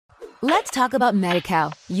Let's talk about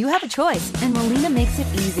Medi-Cal. You have a choice, and Molina makes it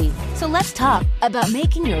easy. So let's talk about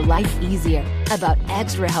making your life easier, about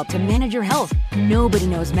extra help to manage your health. Nobody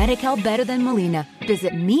knows Medi-Cal better than Molina.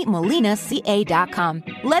 Visit meetmolinaca.com.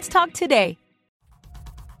 Let's talk today.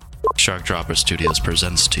 Shark Dropper Studios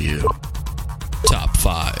presents to you Top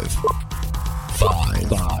 5. 5,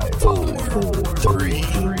 4, 3,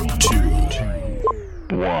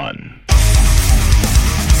 2, 1.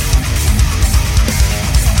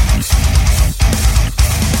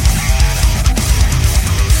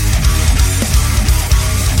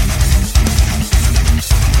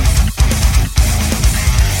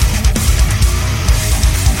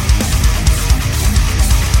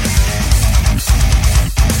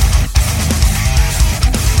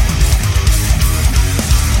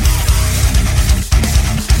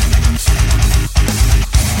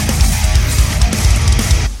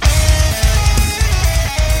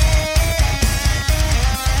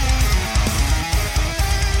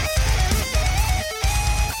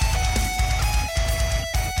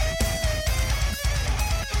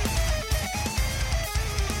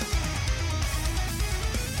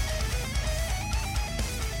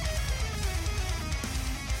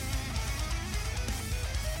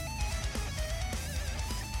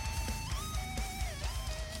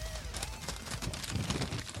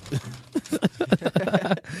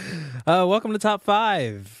 Welcome to Top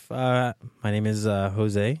 5. My name is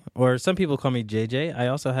Jose, or some people call me JJ. I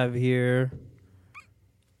also have here...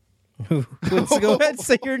 Go ahead,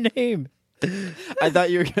 say your name. I thought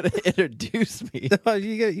you were going to introduce me. No,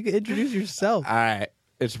 you can introduce yourself. All right.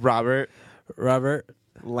 It's Robert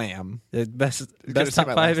Lamb. The best say Top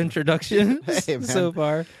my 5 last name. introduction Hey, man. so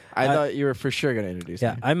far. I thought you were for sure going to introduce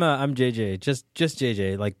Yeah, me. I'm JJ. Just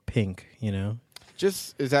JJ, like pink, you know?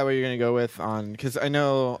 Is that what you're going to go with on? Because I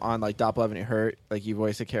know on like Dop 11 It Hurt, like you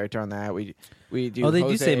voice a character on that. We do. Oh, they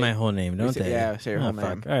Jose. do say my whole name, don't they? Yeah, say your whole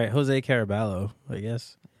name. All right, Jose Caraballo, I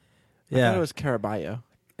guess. I Yeah, thought it was Caraballo.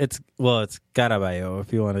 it's Caraballo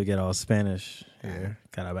if you want to get all Spanish here.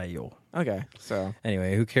 Caraballo. Okay, so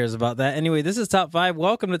Anyway, who cares about that? Anyway, this is Top 5.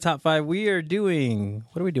 Welcome to Top 5. What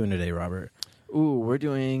are we doing today, Robert? we're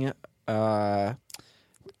doing top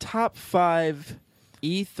 5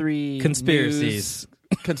 E3 Conspiracies.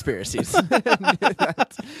 Conspiracies.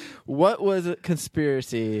 What was a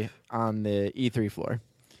conspiracy on the E3 floor?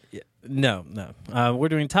 No. We're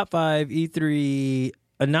doing Top 5 E3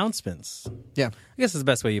 announcements. Yeah, I guess is the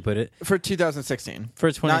best way you put it. for 2016.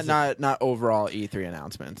 For 20... Not overall E3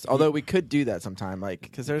 announcements. Although we could do that sometime, like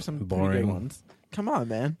because there's some pretty Boring good ones. Come on,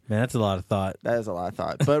 man. Man, that's a lot of thought. That is a lot of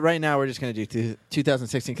thought. But right now we're just going to do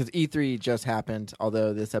 2016 because E3 just happened.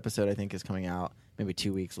 Although this episode I think is coming out maybe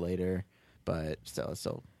 2 weeks later, but still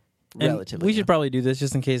And relatively. we should probably do this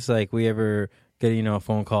just in case like we ever get a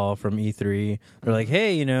phone call from E3. They're like,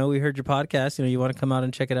 hey, we heard your podcast. You want to come out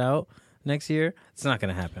and check it out next year? It's not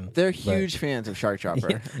going to happen. They're huge fans of Shark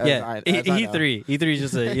Dropper. Yeah, E3. E3 is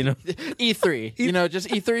just a E3. Just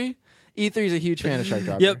E3. E3 is a huge fan of Shark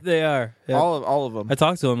Dropper. Yep, they are. Yep. All of them. I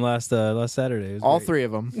talked to them last Saturday. It was All great. 3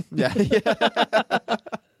 of them. Yeah.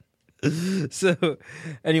 So,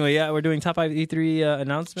 anyway, yeah, we're doing Top 5 E3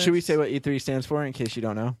 announcements. Should we say what E3 stands for in case you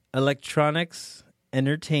don't know? Electronics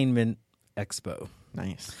Entertainment Expo.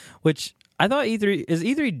 Nice. Which I thought is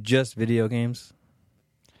E3 just video games?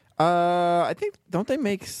 I think don't they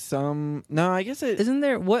make some? No, I guess it Isn't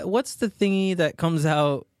there what's the thingy that comes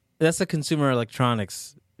out? That's the Consumer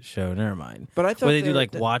Electronics show. Never mind. But I thought where they do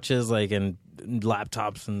like watches, like and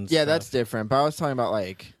laptops and yeah, stuff. that's different. But I was talking about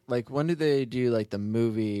like when do they do like the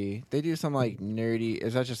movie? They do some like nerdy.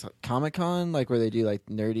 Is that just Comic-Con? Like where they do like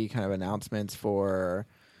nerdy kind of announcements for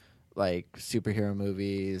like superhero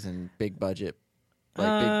movies and big budget,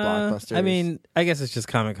 like big blockbusters. I mean, I guess it's just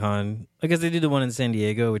Comic-Con. I guess they do the one in San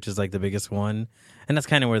Diego, which is like the biggest one, and that's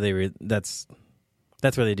kind of where that's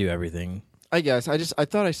where they do everything. I guess I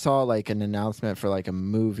thought I saw like an announcement for like a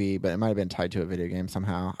movie, but it might have been tied to a video game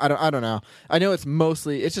somehow. I don't know. I know it's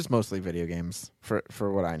just mostly video games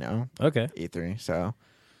for what I know. Okay. E3. So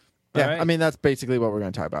yeah, right. I mean that's basically what we're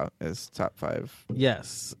going to talk about is top 5.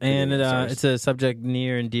 Yes, and it's a subject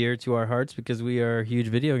near and dear to our hearts because we are huge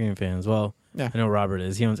video game fans. Well, Yeah. I know Robert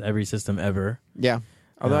is. He owns every system ever. Yeah.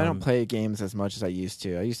 Although I don't play games as much as I used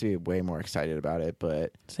to. I used to be way more excited about it,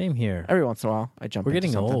 but Same here. every once in a while I jump We're into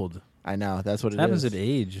getting something. old. I know. That's what It it happens is. with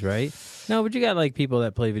age, right? No, but you got like people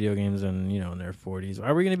that play video games and in their 40s.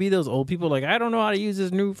 Are we going to be those old people like, I don't know how to use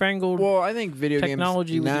this newfangled Well, I think video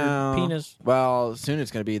technology games with now, your penis? Well, soon it's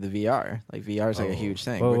going to be the VR. Like VR is like a huge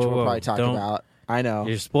thing, Whoa, which whoa, we'll whoa. probably talk Don't- about. I know.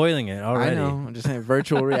 You're spoiling it already. I know. I'm just saying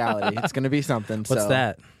virtual reality. It's going to be something. What's so.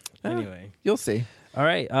 that? Eh, Anyway. You'll see. All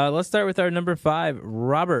right. Let's start with our number 5.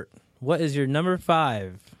 Robert, what is your number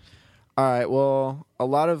 5? All right. Well, a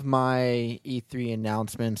lot of my E3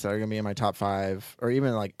 announcements that are going to be in my top 5, or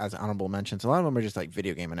even like as honorable mentions, a lot of them are just like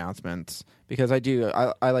video game announcements because I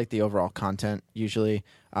like the overall content usually.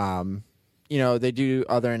 They do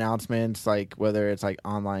other announcements like whether it's like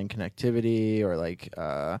online connectivity or like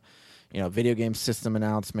video game system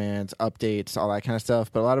announcements, updates, all that kind of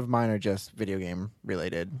stuff. But a lot of mine are just video game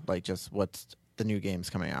related, like just what's the new games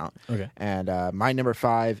coming out. Okay. And my number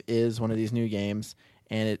 5 is one of these new games,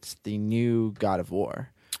 and it's the new God of War.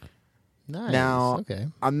 Nice. Now, okay.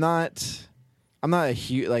 I'm not a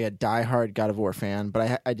huge a diehard God of War fan,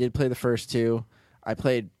 but I did play the first 2.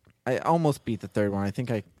 I almost beat the third one. I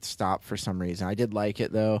think I stopped for some reason. I did like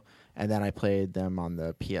it though, and then I played them on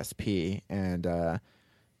the PSP and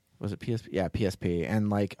was it PSP? Yeah, PSP. And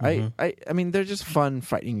like I mean they're just fun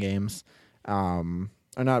fighting games.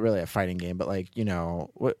 Or not really a fighting game, but like,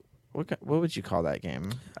 what would you call that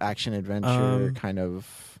game? Action adventure kind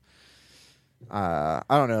of I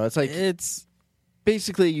don't know. It's like it's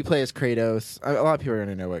basically you play as Kratos. A lot of people are going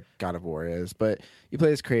to know what God of War is, but you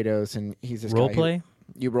play as Kratos and he's this role guy play?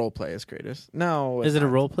 You role play as Kratos. No. Is it a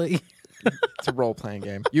role play? It's a role playing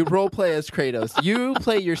game. You role play as Kratos. You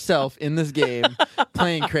play yourself in this game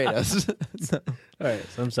playing Kratos. All right,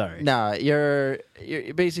 so I'm sorry. Nah, you're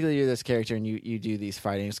basically you're this character and you do these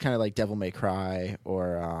fighting. It's kind of like Devil May Cry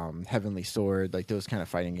or Heavenly Sword, like those kind of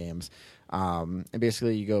fighting games. And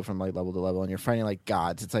basically you go from like level to level and you're fighting like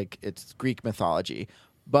gods. It's Greek mythology.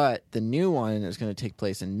 But the new one is going to take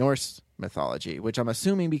place in Norse mythology, which I'm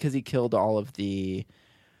assuming because he killed all of the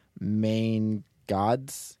main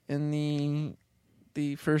gods in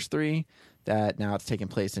the first 3, that now it's taking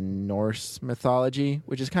place in Norse mythology,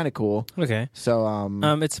 which is kind of cool. Okay. So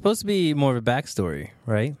it's supposed to be more of a backstory,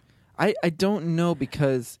 right? I don't know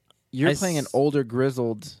because you're playing an older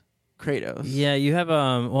grizzled Kratos. Yeah, you have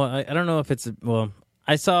I don't know if it's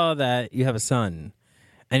I saw that you have a son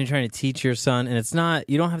and you're trying to teach your son, and it's not,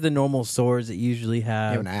 you don't have the normal swords that you usually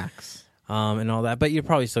have. You have an axe. And all that, but you're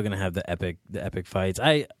probably still going to have the epic fights.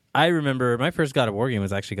 I remember my first God of War game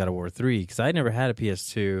was actually God of War 3 because I never had a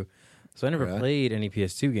PS2, so I never played any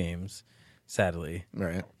PS2 games, sadly.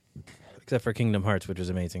 Right. Except for Kingdom Hearts, which was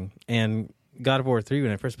amazing. And God of War 3,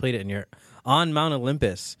 when I first played it, and you're on Mount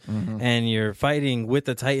Olympus, and you're fighting with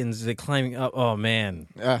the Titans, climbing up. Oh, man.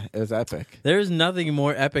 Yeah, it was epic. There's nothing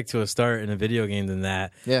more epic to a start in a video game than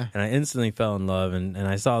that. Yeah. And I instantly fell in love, and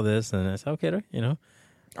I saw this, and I said, okay,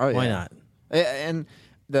 why not? And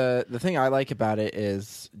the thing I like about it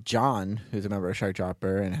is John, who's a member of Shark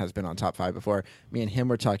Dropper and has been on Top 5 before, me and him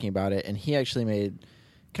were talking about it, and he actually made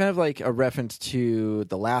kind of like a reference to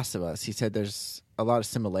The Last of Us. He said there's a lot of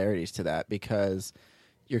similarities to that because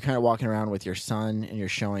you're kind of walking around with your son and you're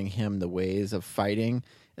showing him the ways of fighting,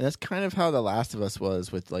 and that's kind of how The Last of Us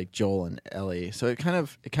was with like Joel and Ellie. So it kind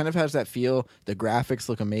of has that feel. The graphics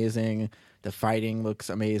look amazing, the fighting looks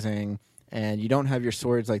amazing, and you don't have your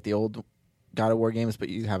swords like the old God of War games, but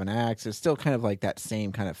you have an axe. It's still kind of like that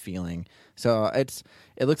same kind of feeling. So it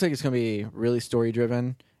looks like it's going to be really story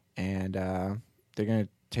driven, and they're going to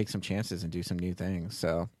take some chances and do some new things.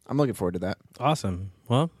 So I'm looking forward to that. Awesome.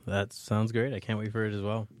 Well, that sounds great. I can't wait for it as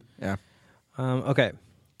well. Yeah. Okay.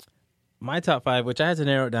 My top 5, which I had to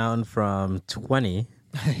narrow it down from 20.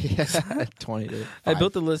 Yeah, 20 to 5. I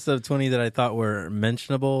built a list of 20 that I thought were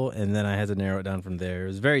mentionable, and then I had to narrow it down from there. It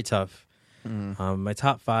was very tough. My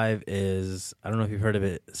top 5 is, I don't know if you've heard of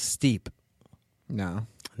it, Steep. No.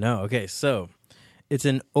 Okay, so it's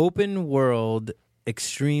an open world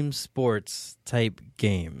extreme sports type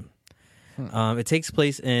game. It takes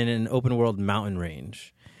place in an open world mountain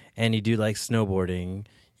range, and you do like snowboarding.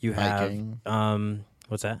 You biking. Have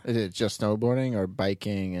what's that? Is it just snowboarding or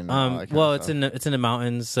biking and all that kind of stuff? It's in the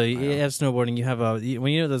mountains, so you have snowboarding. You have when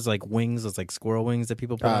you know those like wings, those like squirrel wings that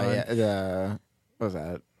people put on. Yeah. What was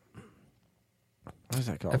that? What is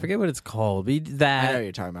that called? I forget what it's called. But I know what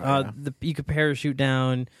you're talking about. You could parachute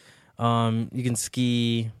down. You can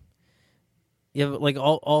ski. You have like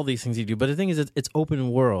all these things you do. But the thing is, it's open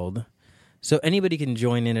world, so anybody can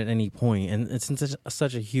join in at any point. And it's in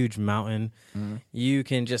such a huge mountain, you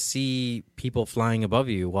can just see people flying above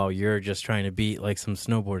you while you're just trying to beat like some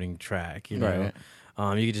snowboarding track. You know,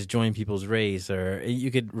 Right. You could just join people's race, or you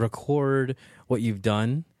could record what you've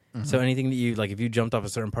done. So anything that you like, if you jumped off a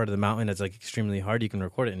certain part of the mountain that's like extremely hard, you can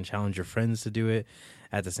record it and challenge your friends to do it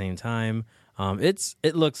at the same time.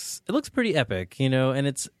 It looks pretty epic,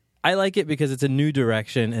 and I like it because it's a new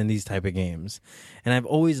direction in these type of games, and I've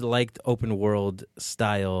always liked open world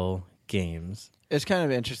style games. It's kind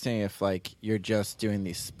of interesting if like you're just doing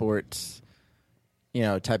these sports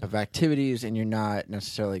type of activities, and you're not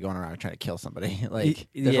necessarily going around trying to kill somebody. Like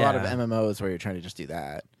there's a lot of MMOs where you're trying to just do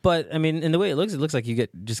that. But I mean, in the way it looks like you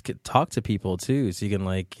get talk to people too. So you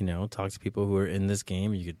can talk to people who are in this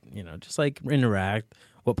game. You could just like interact,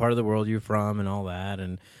 what part of the world you're from, and all that,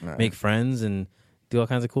 and make friends and do all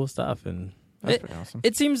kinds of cool stuff. And that's pretty awesome.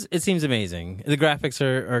 It seems amazing. The graphics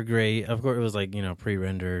are great. Of course, it was like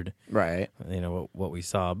pre-rendered, right? What we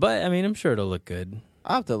saw. But I mean, I'm sure it'll look good.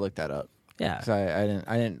 I'll have to look that up. Yeah, because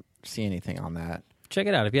I didn't see anything on that. Check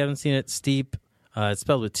it out if you haven't seen it. Steep. It's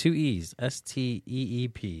spelled with 2 E's.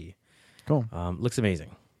 STEEP. Cool. Looks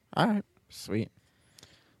amazing. All right. Sweet.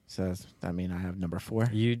 So does that mean I have number 4?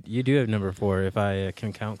 You do have number 4 if I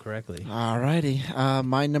can count correctly. All righty.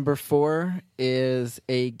 My number 4 is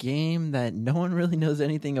a game that no one really knows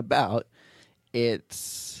anything about.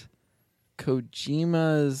 It's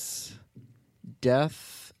Kojima's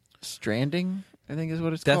Death Stranding, I think is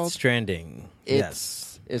what it's called. Death Stranding. Yes.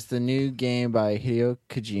 It's the new game by Hideo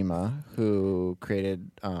Kojima, who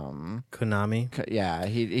created Konami.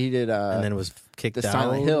 He did and then was kicked the out.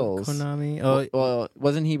 Silent Hills. Konami. Well,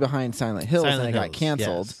 wasn't he behind Silent Hills and it got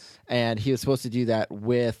canceled? Yes. And he was supposed to do that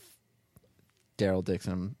with Daryl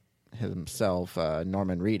Dixon himself,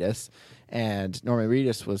 Norman Reedus, and Norman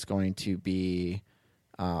Reedus was going to be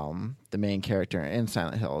the main character in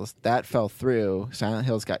Silent Hills. That fell through. Silent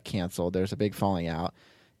Hills got canceled. There's a big falling out.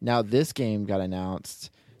 Now this game got announced.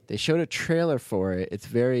 They showed a trailer for it. It's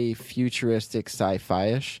very futuristic,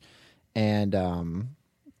 sci-fi-ish, and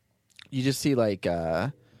you just see like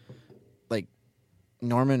Norman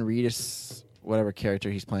Reedus, whatever character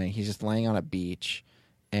he's playing. He's just laying on a beach,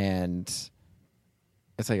 and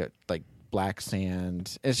it's like black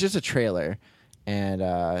sand. It's just a trailer,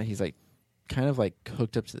 and he's like kind of like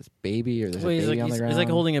hooked up to this baby, or there's a baby on the ground. He's like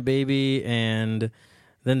holding a baby, and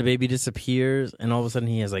then the baby disappears, and all of a sudden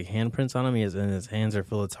he has like handprints on him. And his hands are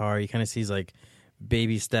full of tar. He kind of sees like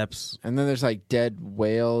baby steps, and then there's like dead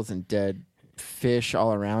whales and dead fish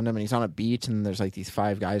all around him, and he's on a beach, and there's like these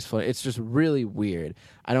 5 guys floating. It's just really weird.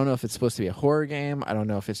 I don't know if it's supposed to be a horror game. I don't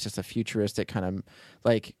know if it's just a futuristic kind of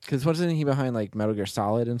like, because wasn't he behind like Metal Gear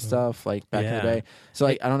Solid and stuff like back in the day? So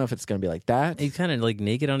like I don't know if it's gonna be like that. He's kind of like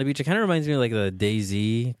naked on the beach. It kind of reminds me of like the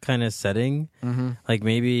DayZ kind of setting. Mm-hmm. Like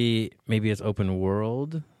maybe it's open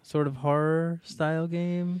world sort of horror style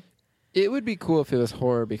game. It would be cool if it was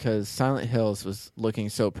horror, because Silent Hills was looking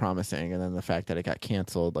so promising, and then the fact that it got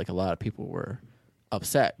canceled, like a lot of people were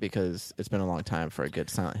upset because it's been a long time for a good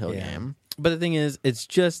Silent Hill game. But the thing is, it's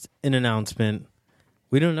just an announcement.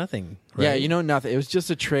 We know nothing. Right? Yeah, you know nothing. It was just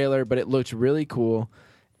a trailer, but it looked really cool,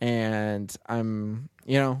 and I'm,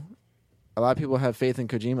 a lot of people have faith in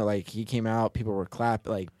Kojima. Like he came out, people were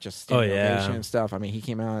just standing ovation and stuff. I mean, he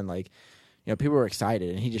came out and people were excited,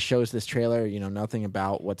 and he just shows this trailer, nothing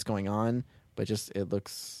about what's going on, but just it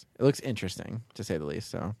looks interesting, to say the least.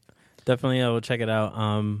 So definitely I will check it out.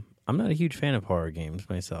 I'm not a huge fan of horror games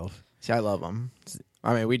myself. See, I love them.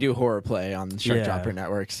 I mean, we do horror play on Shark Dropper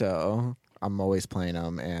Network, so I'm always playing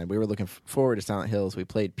them, and we were looking forward to Silent Hills. We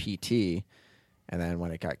played PT, and then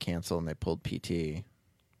when it got canceled and they pulled PT, it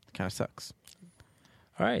kind of sucks.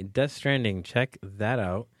 All right, Death Stranding, check that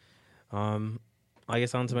out. I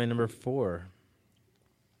guess on to my number 4.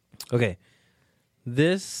 Okay,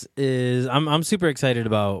 this is I'm super excited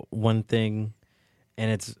about one thing, and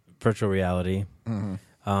it's virtual reality.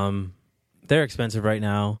 Mm-hmm. They're expensive right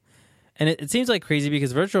now, and it seems like crazy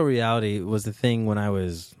because virtual reality was the thing when I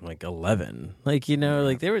was like 11. Like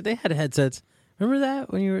like they had headsets. Remember that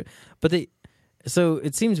when you were? But so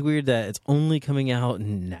it seems weird that it's only coming out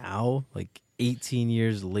now, like 18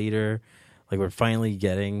 years later. Like we're finally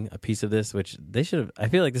getting a piece of this, which they should have. I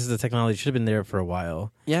feel like this is the technology should have been there for a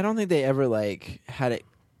while. Yeah, I don't think they ever had it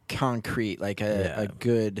concrete, like a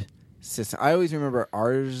good system. I always remember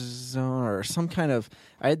Arzone or some kind of.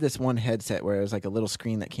 I had this one headset where it was like a little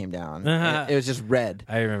screen that came down. It was just red.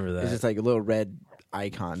 I remember that. It was just like little red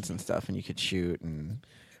icons and stuff, and you could shoot. And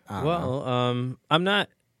I'm not.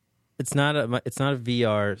 It's not a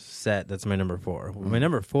VR set. That's my number 4. Mm-hmm. My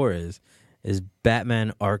number 4 is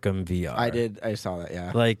Batman Arkham VR. I saw that,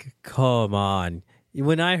 yeah. Like, come on.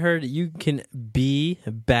 When I heard you can be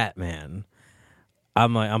Batman,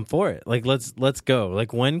 I'm like, I'm for it. Like, let's go.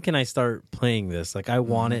 Like, when can I start playing this? Like, I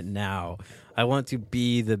want it now. I want to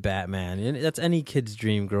be the Batman. And that's any kid's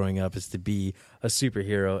dream growing up, is to be a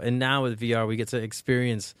superhero. And now with VR, we get to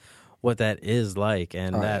experience what that is like.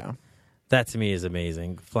 And that to me is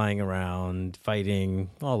amazing. Flying around, fighting,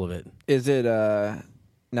 all of it. Is it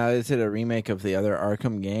now, is it a remake of the other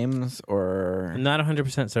Arkham games, or? I'm not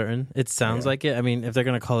 100% certain. It sounds like it. I mean, if they're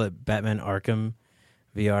going to call it Batman Arkham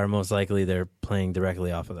VR, most likely they're playing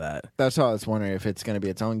directly off of that. That's all I was wondering, if it's going to be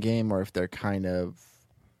its own game or if they're kind of,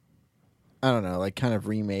 I don't know, like kind of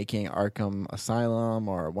remaking Arkham Asylum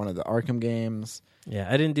or one of the Arkham games. Yeah,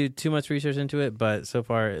 I didn't do too much research into it, but so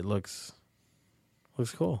far it looks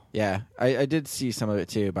cool. Yeah, I did see some of it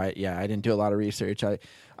too, but yeah, I didn't do a lot of research. I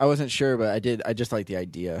wasn't sure, but I just like the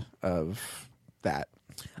idea of that.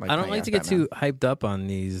 I don't like to get too hyped up on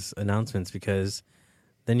these announcements because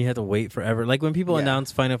then you have to wait forever. Like when people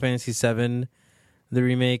announce Final Fantasy VII, the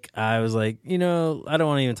remake, I was like, I don't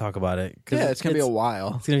want to even talk about it. Yeah, it's going to be a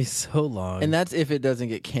while. It's going to be so long. And that's if it doesn't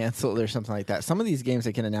get canceled or something like that. Some of these games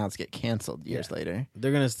they can announce get canceled years later.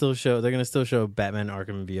 They're going to still show Batman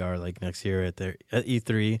Arkham VR like next year at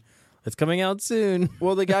E3. It's coming out soon.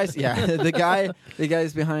 Well, the guys, the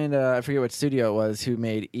guys behind I forget what studio it was who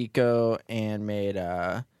made Eco and made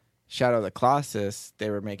Shadow of the Colossus. They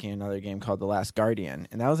were making another game called The Last Guardian,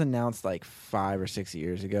 and that was announced like 5 or 6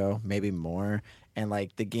 years ago, maybe more. And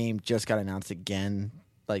like the game just got announced again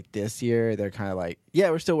like this year. They're kind of like, yeah,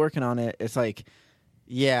 we're still working on it. It's like,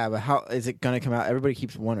 yeah, but how is it going to come out? Everybody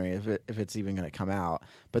keeps wondering if it's even going to come out.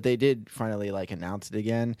 But they did finally like announce it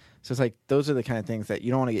again. So it's like those are the kind of things that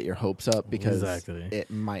you don't want to get your hopes up because it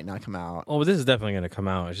might not come out. Oh, but this is definitely going to come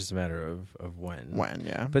out. It's just a matter of when. When,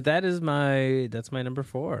 yeah. But that's my number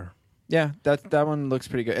 4. Yeah, that one looks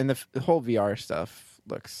pretty good, and the whole VR stuff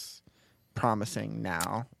looks promising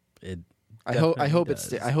now. I hope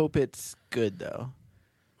it's good though.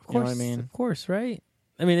 Of course, you know what I mean? Of course, right?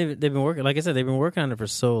 I mean, they've been working. Like I said, they've been working on it for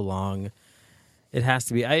so long. It has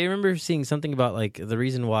to be. I remember seeing something about like the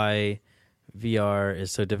reason why VR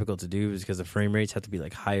is so difficult to do is because the frame rates have to be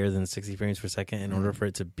like higher than 60 frames per second in order for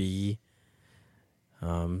it to be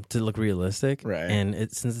to look realistic. Right. And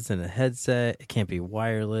since it's in a headset, it can't be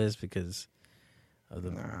wireless because of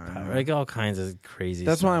the power. Like all kinds of crazy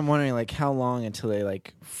That's stuff. why I'm wondering like how long until they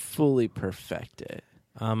like fully perfect it.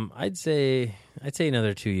 I'd say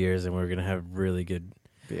another 2 years and we're gonna have really good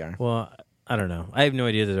VR. Well, I don't know. I have no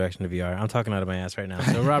idea the direction of VR. I'm talking out of my ass right now.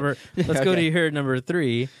 So Robert, let's go to your number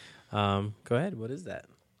 3. Go ahead. What is that?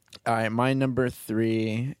 All right, my number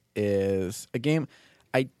 3 is a game.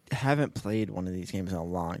 I haven't played one of these games in a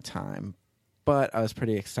long time, but I was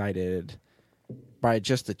pretty excited by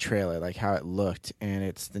just the trailer, like how it looked, and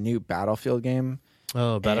it's the new Battlefield game.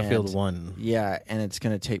 Oh, Battlefield 1. Yeah, and it's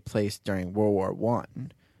going to take place during World War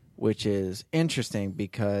One, which is interesting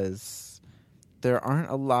because there aren't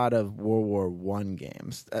a lot of World War One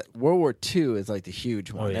games. World War II is like the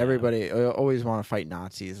huge one. Oh, yeah. Everybody always want to fight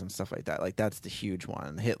Nazis and stuff like that. Like that's the huge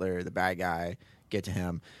one. Hitler, the bad guy, get to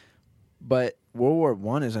him. But World War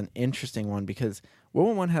One is an interesting one because World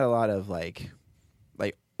War One had a lot of like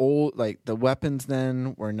old, like the weapons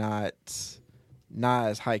then were not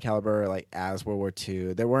as high caliber like as World War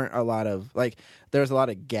II. There weren't a lot of there was a lot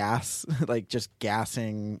of gas, like just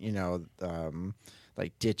gassing,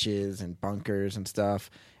 like ditches and bunkers and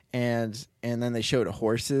stuff. And then they showed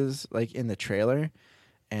horses like in the trailer,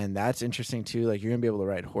 and that's interesting too. Like you're gonna be able to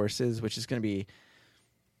ride horses, which is gonna be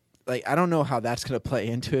like I don't know how that's gonna play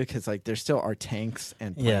into it because like there still are tanks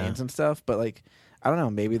and planes and stuff, but like I don't know,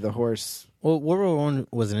 maybe the horse. Well, World War One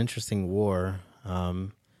was an interesting war.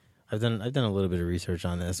 I've done a little bit of research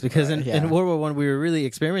on this because in World War One we were really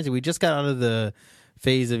experimenting. We just got out of the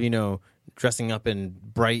phase of dressing up in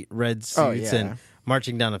bright red suits and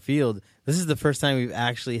marching down a field. This is the first time we've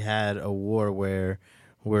actually had a war where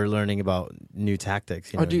we're learning about new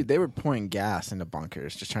tactics. Oh, dude, they were pouring gas into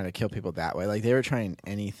bunkers, just trying to kill people that way. Like they were trying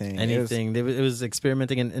anything. It was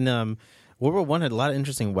experimenting, and World War One had a lot of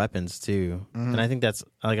interesting weapons too, and I think that's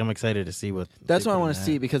I'm excited to see what. That's what I want to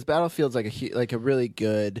see because Battlefield's like a really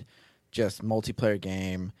good, just multiplayer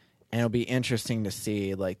game, and it'll be interesting to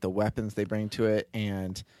see like the weapons they bring to it,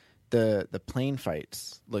 and the plane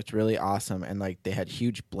fights looked really awesome, and like they had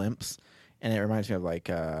huge blimps. And it reminds me of like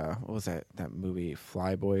what was that movie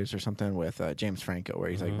Flyboys or something with James Franco where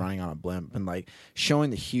he's like running on a blimp and like showing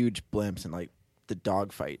the huge blimps and like the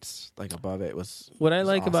dog fights like above it was. What I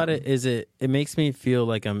like awesome. about it is it makes me feel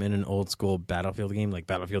like I'm in an old school Battlefield game, like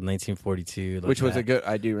Battlefield 1942, which was a good.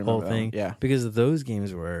 I do remember whole thing, yeah, because those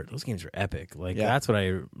games were epic. Like that's what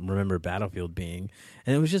I remember Battlefield being,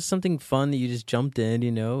 and it was just something fun that you just jumped in,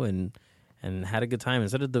 and had a good time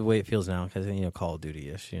instead of the way it feels now because Call of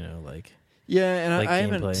Duty-ish, like. Yeah, and like I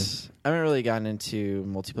haven't really gotten into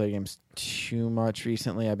multiplayer games too much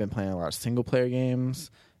recently. I've been playing a lot of single player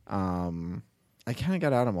games. I kind of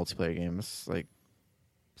got out of multiplayer games like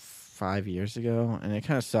 5 years ago, and it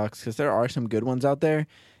kind of sucks because there are some good ones out there.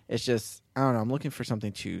 It's just I don't know. I'm looking for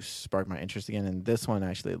something to spark my interest again, and this one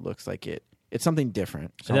actually looks like it it's something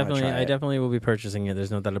different. So I definitely will be purchasing it.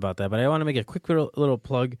 There's no doubt about that. But I want to make a quick little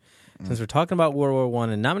plug since we're talking about World War One,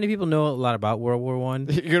 and not many people know a lot about World War One.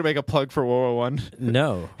 You're gonna make a plug for World War One?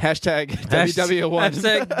 No. Hashtag WW1.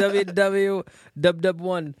 Hashtag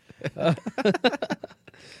WW1.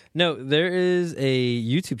 No, there is a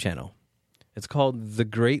YouTube channel. It's called The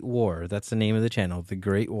Great War. That's the name of the channel, The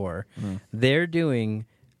Great War. They're doing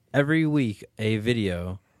every week a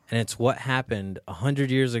video, and it's what happened 100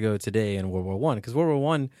 years ago today in World War One. Because World War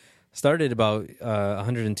One started about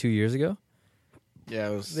 102 years ago. Yeah,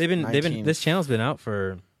 it was. This channel's been out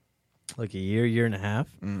for like a year and a half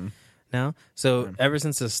now. So ever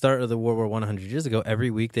since the start of the World War One 100 years ago,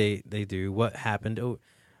 every week they do what happened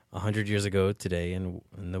 100 years ago today in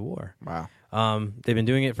the war. Wow. They've been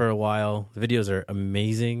doing it for a while. The videos are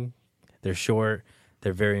amazing. They're short.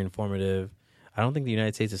 They're very informative. I don't think the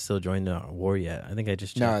United States has still joined the war yet. I think I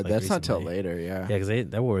just checked. No, like, that's recently. not till later. Yeah. Yeah, because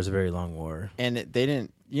that war is a very long war. And they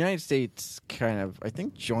didn't. United States kind of, I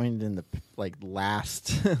think, joined in the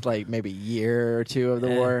last maybe year or two of the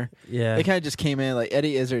war. Yeah. They kind of just came in. Like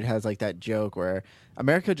Eddie Izzard has like that joke where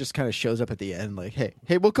America just kind of shows up at the end, like, hey,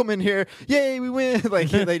 we'll come in here, yay, we win. Like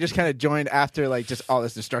they just kind of joined after like just all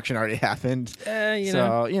this destruction already happened. You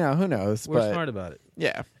know, who knows? We're smart about it.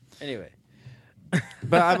 Yeah. Anyway.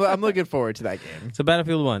 But I'm looking forward to that game. So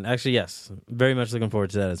Battlefield 1, actually, yes, very much looking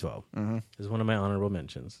forward to that as well. It's one of my honorable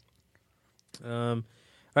mentions. All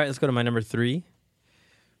right, let's go to my number 3,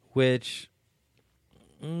 which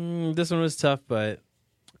this one was tough, but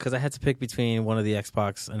because I had to pick between one of the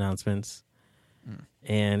Xbox announcements,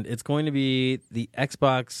 and it's going to be the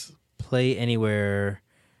Xbox Play Anywhere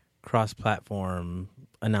cross-platform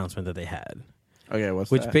announcement that they had. Okay,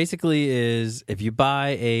 which basically is if you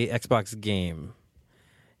buy a Xbox game,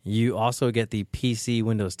 you also get the PC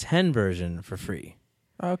Windows 10 version for free.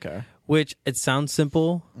 Okay. Which it sounds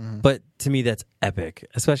simple, but to me that's epic.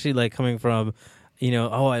 Especially like coming from,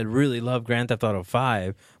 I really love Grand Theft Auto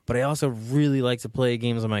 5, but I also really like to play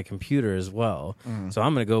games on my computer as well. So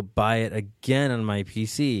I'm going to go buy it again on my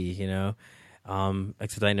PC,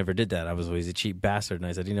 except I never did that. I was always a cheap bastard, and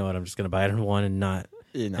I said, you know what, I'm just going to buy it on one and not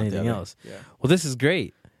anything else. Yeah. Well, this is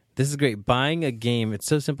great. This is great. Buying a game, it's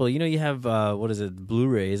so simple. You have,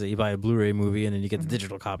 Blu-rays that you buy a Blu-ray movie and then you get the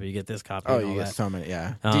digital copy, you get this copy. Oh, you get so many,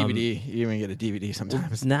 yeah. DVD, you even get a DVD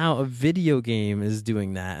sometimes. Now a video game is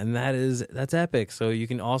doing that, and that's epic. So you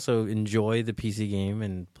can also enjoy the PC game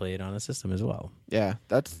and play it on a system as well. Yeah,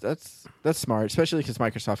 that's smart, especially because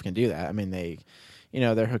Microsoft can do that. I mean,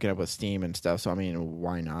 they're hooking up with Steam and stuff, so I mean,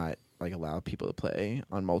 why not allow people to play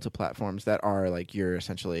on multi-platforms that are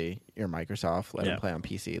essentially your Microsoft. Let them play on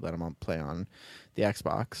PC. Let them play on the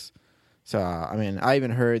Xbox. So I mean, I even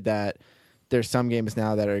heard that there's some games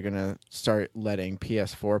now that are gonna start letting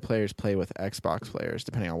PS4 players play with Xbox players,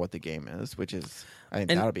 depending on what the game is. Which is, I think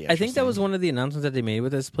that'll be interesting. I think that was one of the announcements that they made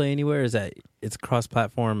with this Play Anywhere is that it's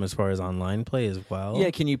cross-platform as far as online play as well.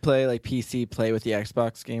 Yeah, can you play PC play with the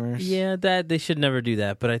Xbox gamers? Yeah, that they should never do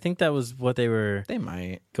that, but I think that was what they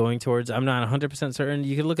might going towards. I'm not 100% certain.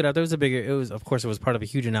 You can look it up. There was it was part of a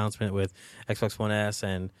huge announcement with Xbox One S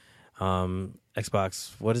and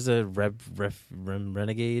Xbox. What is a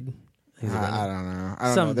Renegade? I don't know.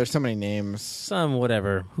 I don't know. There's so many names. Some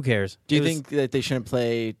whatever. Who cares? Do you think that they shouldn't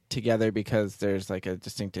play together because there's a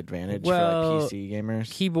distinct advantage for PC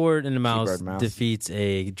gamers? Keyboard and mouse defeats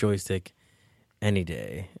a joystick any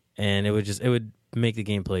day, and it would make the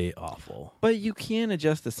gameplay awful. But you can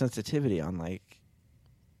adjust the sensitivity on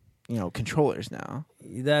controllers now.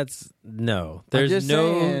 There's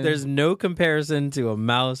no comparison to a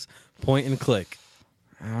mouse point and click.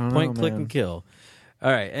 Click and kill.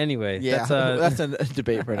 All right. Anyway, yeah, that's a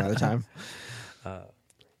debate for another time.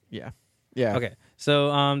 Yeah. Okay.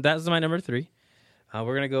 So that's my number 3.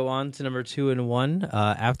 We're gonna go on to number 2 and 1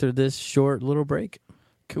 after this short little break.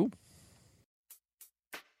 Cool.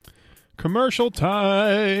 Commercial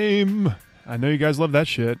time. I know you guys love that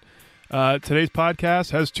shit. Today's podcast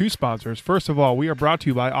has 2 sponsors. First of all, we are brought to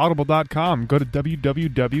you by Audible.com. Go to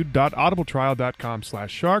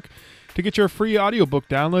www.audibletrial.com/shark to get your free audiobook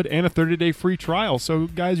download and a 30-day free trial. So,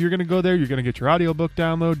 guys, you're going to go there. You're going to get your audiobook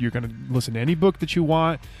download. You're going to listen to any book that you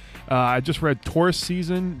want. I just read Taurus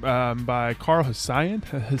Season by Carl Hassayan,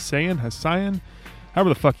 however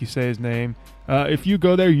the fuck you say his name. If you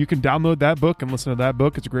go there, you can download that book and listen to that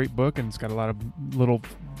book. It's a great book, and it's got a lot of little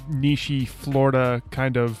niche-y Florida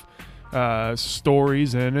kind of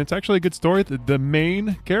stories, and it's actually a good story. The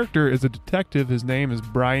main character is a detective. His name is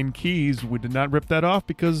Brian Keyes. We did not rip that off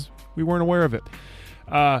because we weren't aware of it.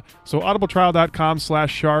 So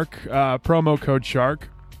audibletrial.com/shark, promo code shark.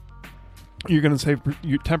 You're going to save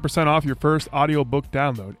 10% off your first audiobook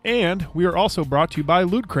download. And we are also brought to you by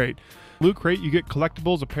Loot Crate. Loot Crate, you get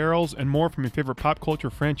collectibles, apparels, and more from your favorite pop culture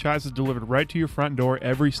franchises delivered right to your front door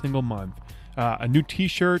every single month. A new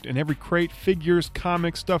t-shirt in every crate, figures,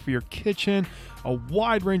 comics, stuff for your kitchen, a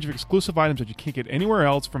wide range of exclusive items that you can't get anywhere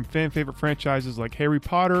else from fan favorite franchises like Harry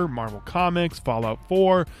Potter, Marvel Comics, Fallout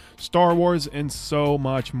 4, Star Wars, and so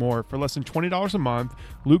much more. For less than $20 a month,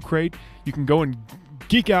 Loot Crate, you can go and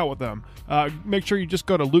geek out with them. Make sure you just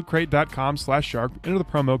go to lootcrate.com/shark, enter the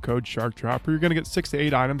promo code SharkDropper. You're going to get 6 to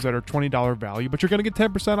 8 items that are $20 value, but you're going to get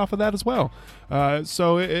 10% off of that as well.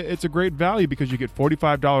 So it's a great value because you get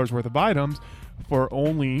 $45 worth of items for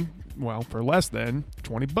only, for less than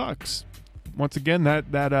 $20. Once again, that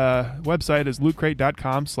website is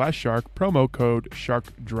lootcrate.com/shark, promo code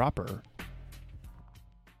SharkDropper.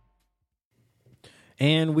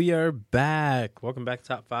 And we are back. Welcome back to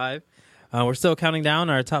Top 5. We're still counting down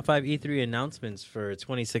our Top 5 E3 announcements for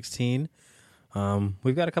 2016.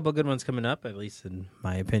 We've got a couple good ones coming up, at least in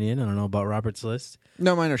my opinion. I don't know about Robert's list.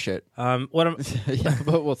 No, mine are shit. Yeah,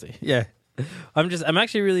 But we'll see. Yeah. I'm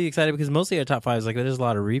actually really excited because mostly our Top 5 is like there's a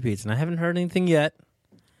lot of repeats, and I haven't heard anything yet,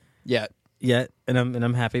 and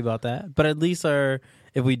I'm happy about that. But at least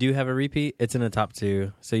if we do have a repeat, it's in the top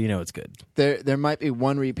 2, so you know it's good. There might be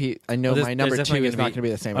one repeat. I know my number 2 is not going to be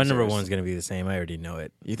the same. My as number yours. 1 is going to be the same. I already know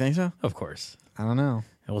it. You think so? Of course. I don't know.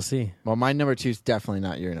 We'll see. Well, my number 2 is definitely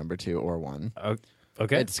not your number 2 or 1.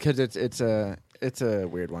 Okay. It's because it's a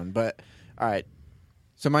weird one. But all right.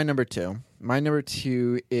 So my number 2. My number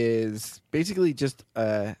 2 is basically just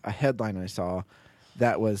a headline I saw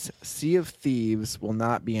that was Sea of Thieves will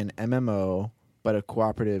not be an MMO but a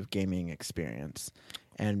cooperative gaming experience.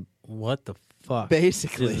 And what the fuck?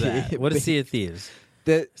 Basically, is that? What is Sea of Thieves?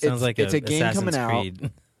 Sounds like it's a game Assassin's coming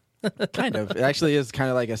Creed. out. Kind of. It actually is kind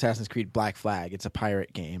of like Assassin's Creed Black Flag. It's a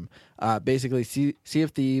pirate game. Basically, Sea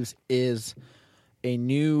of Thieves is a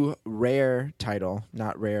new rare title.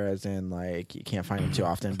 Not rare as in like you can't find them too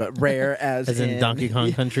often, but rare as in Donkey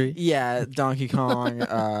Kong Country. Yeah, Donkey Kong,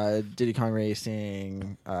 Diddy Kong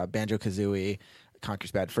Racing, Banjo-Kazooie,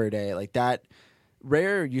 Conker's Bad Fur Day, like that.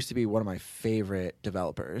 Rare used to be one of my favorite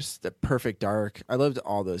developers. The Perfect Dark. I loved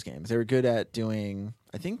all those games. They were good at doing,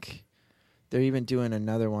 I think they're even doing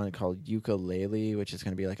another one called Yooka-Laylee, which is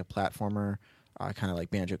going to be like a platformer, kind of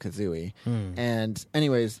like Banjo-Kazooie. And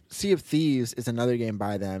anyways, Sea of Thieves is another game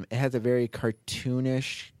by them. It has a very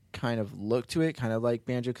cartoonish kind of look to it, kind of like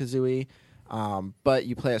Banjo-Kazooie, but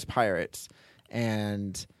you play as pirates.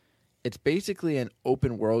 And it's basically an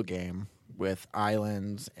open world game with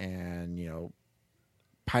islands and,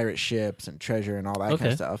 pirate ships and treasure and all that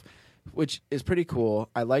kind of stuff, which is pretty cool.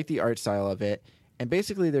 I like the art style of it. And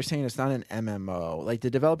basically they're saying it's not an MMO. Like the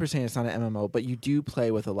developer's saying it's not an MMO, but you do play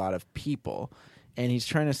with a lot of people. And he's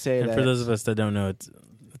trying to say that... for those of us that don't know,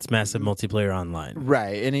 it's massive multiplayer online.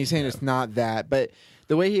 Right. And he's saying it's not that. But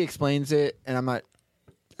the way he explains it, and I'm not...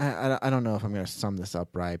 I don't know if I'm going to sum this up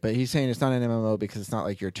right, but he's saying it's not an MMO because it's not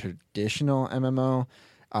like your traditional MMO.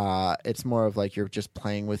 It's more of like you're just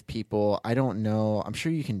playing with people. I don't know. I'm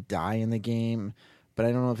sure you can die in the game, but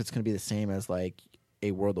I don't know if it's going to be the same as like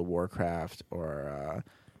a World of Warcraft or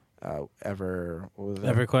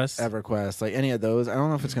EverQuest, like any of those. I don't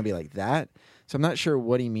know if it's going to be like that. So I'm not sure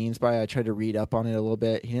what he means by it. I tried to read up on it a little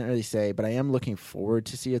bit. He didn't really say, but I am looking forward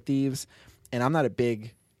to Sea of Thieves, and I'm not a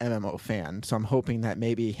big MMO fan, so I'm hoping that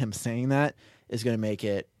maybe him saying that is going to make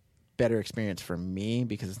it better experience for me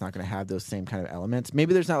because it's not going to have those same kind of elements.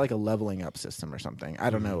 Maybe there's not like a leveling up system or something. I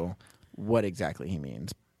don't know what exactly he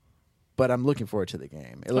means, but I'm looking forward to the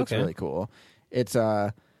game. It looks really cool. It's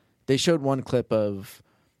they showed one clip of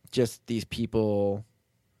just these people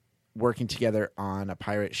working together on a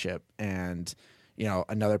pirate ship, and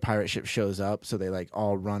another pirate ship shows up, so they like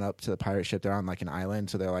all run up to the pirate ship. They're on like an island,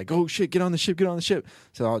 so they're like, oh shit, get on the ship.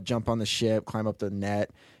 So they all jump on the ship, climb up the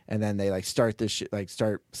net, and then they like start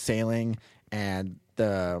sailing, and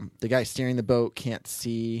the guy steering the boat can't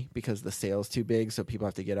see because the sail's too big, so people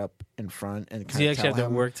have to get up in front and kind so you actually have to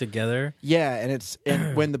work together. Yeah,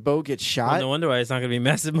 and when the boat gets shot, no wonder why it's not going to be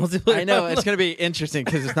massive multiplayer. I know it's going to be interesting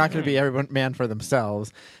because it's not going to be everyone man for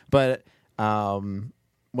themselves, but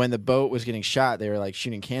when the boat was getting shot, they were like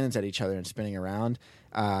shooting cannons at each other and spinning around.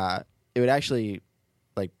 It would actually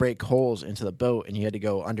like break holes into the boat, and you had to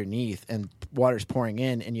go underneath, and water's pouring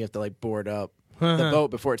in, and you have to like board up the boat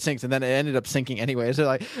before it sinks, and then it ended up sinking anyway. So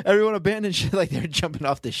like everyone abandoned shit, like they're jumping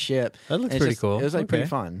off the ship. That looks pretty cool. It was like pretty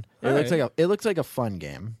fun. It looks like a fun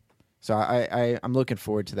game. So I'm looking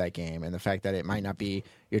forward to that game, and the fact that it might not be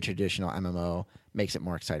your traditional MMO makes it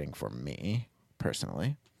more exciting for me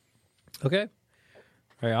personally. Okay.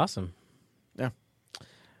 Very awesome. Yeah.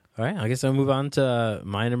 All right, I guess I'll move on to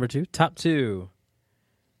my number 2. Top 2.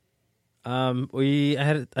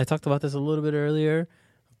 I talked about this a little bit earlier,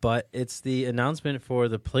 but it's the announcement for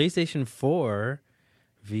the PlayStation 4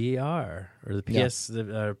 VR or the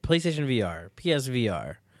PlayStation VR,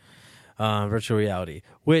 PSVR, virtual reality.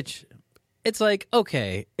 Which it's like,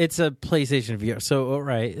 okay, it's a PlayStation VR, so all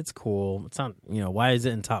right, it's cool. It's not, why is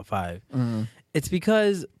it in top 5? Mm-hmm. It's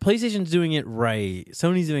because PlayStation's doing it right.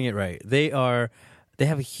 Sony's doing it right. They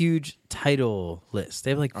have a huge title list.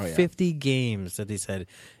 They have 50 games that they said,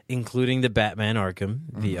 including the Batman Arkham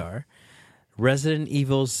VR. Resident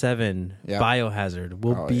Evil 7 Biohazard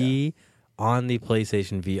will be on the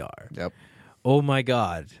PlayStation VR. Yep. Oh my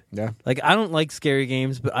God. Yeah. I don't like scary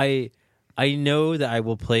games, but I know that I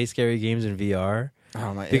will play scary games in VR.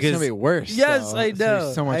 Oh my! Because it's gonna be worse. Yes, though. I It's gonna be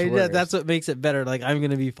know. so much I know. worse. That's what makes it better. I'm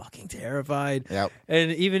gonna be fucking terrified. Yep.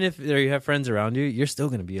 And even if you have friends around you, you're still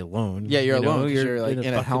gonna be alone. Yeah, you're alone. 'Cause You're you're in a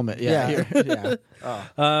fucking- helmet. Yeah. Yeah.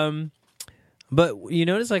 Oh. But you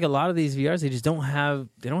notice a lot of these VRs, they don't have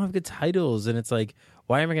good titles, and it's like,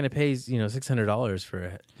 why am I gonna pay $600 for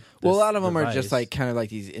it? Well, a lot of them are just kind of like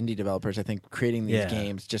these indie developers, I think, creating these Yeah.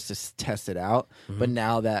 games just to test it out. But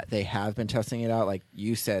now that they have been testing it out, like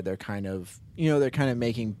you said, they're kind of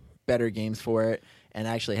making better games for it and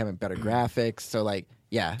actually having better graphics. So but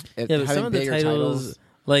having some of the bigger titles,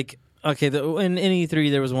 in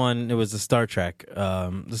E3 there was one. It was the Star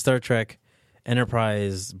Trek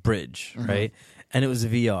Enterprise Bridge, right? And it was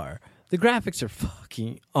VR. The graphics are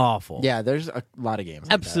fucking awful. Yeah, there's a lot of games.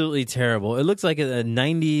 Absolutely terrible. It looks like a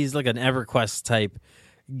 90s, like an EverQuest type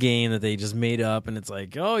game that they just made up, and it's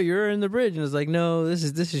like, oh, you're in the bridge, and it's like, no, this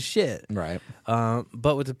is shit. Right.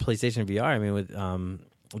 But with the PlayStation VR, I mean, with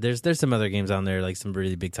there's some other games on there, like some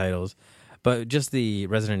really big titles, but just the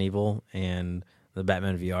Resident Evil and the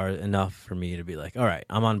Batman VR enough for me to be like, all right,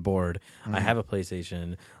 I'm on board. I have a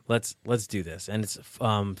PlayStation. Let's do this, and it's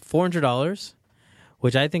 $400.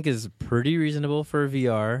 Which I think is pretty reasonable for a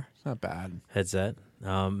VR It's not bad. headset.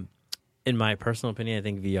 In my personal opinion, I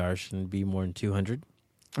think VR shouldn't be more than $200.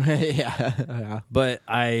 yeah. But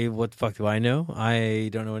what the fuck do I know? I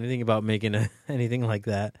don't know anything about making anything like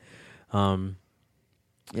that.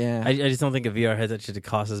 Yeah. I just don't think a VR headset should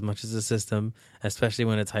cost as much as a system, especially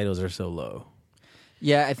when the titles are so low.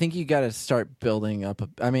 Yeah, I think you got to start building up.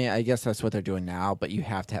 I guess that's what they're doing now, but you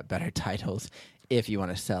have to have better titles if you want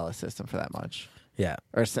to sell a system for that much. Yeah.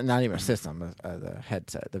 Or not even a system, the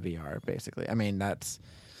headset, the VR, basically.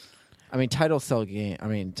 Titles sell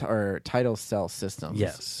titles sell systems.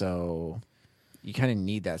 Yes. So you kind of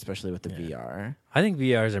need that, especially with the VR. I think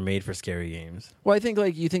VRs are made for scary games. Well, I think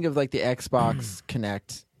you think of the Xbox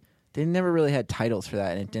Connect. They never really had titles for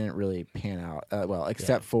that, and it didn't really pan out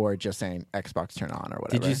except for just saying Xbox turn on or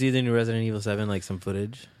whatever. Did you see the new Resident Evil 7, some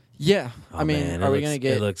footage? Yeah. Oh, man, are we gonna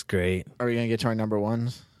get? It looks great. Are we gonna get to our number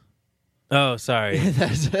ones? Oh, sorry.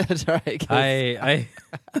 that's all right. I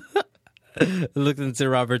looked into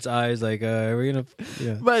Robert's eyes like, are we going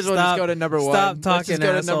to... Might as well just go to number one. Stop talking, Let's just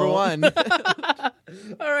go to number one.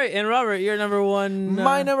 All right, and Robert, your number one...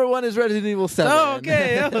 My number one is Resident Evil 7. Oh,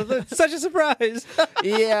 okay. That's such a surprise.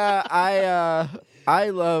 Yeah, I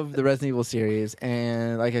love the Resident Evil series,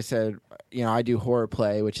 and like I said, I do Horror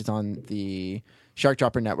Play, which is on the Shark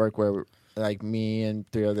Dropper Network, where me and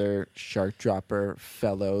 3 other Shark Dropper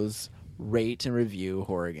fellows rate and review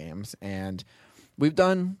horror games, and we've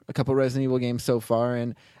done a couple Resident Evil games so far,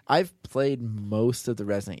 and I've played most of the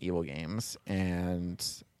Resident Evil games, and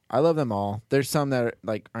I love them all. There's some that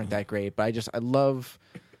aren't that great, but I love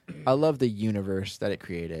the universe that it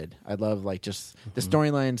created. I love just the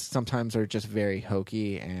storylines sometimes are just very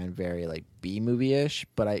hokey and very B movie ish,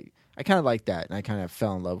 but I kind of like that, and I kind of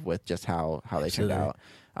fell in love with just how they turned out.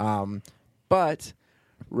 But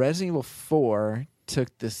Resident Evil 4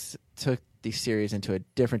 took the series into a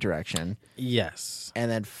different direction. Yes. And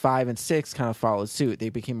then 5 and 6 kind of followed suit. They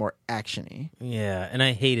became more action-y. Yeah, and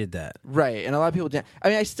I hated that. Right, and a lot of people didn't.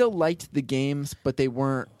 I still liked the games, but they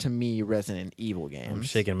weren't, to me, Resident Evil games. I'm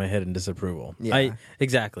shaking my head in disapproval. Yeah.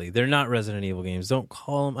 Exactly. They're not Resident Evil games. Don't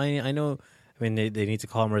call them... I know... they need to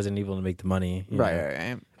call them Resident Evil to make the money.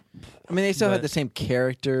 Right. They still had the same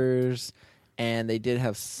characters, and they did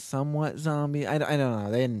have somewhat zombies. I don't know.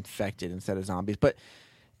 They had infected instead of zombies, but...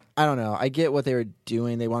 I don't know. I get what they were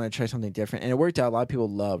doing. They wanted to try something different, and it worked out. A lot of people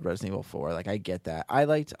love Resident Evil 4. I get that. I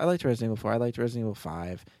liked Resident Evil 4. I liked Resident Evil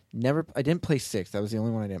 5. I didn't play 6. That was the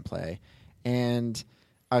only one I didn't play. And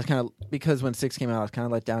I was kind of, because when 6 came out, I was kind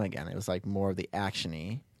of let down again. It was more of the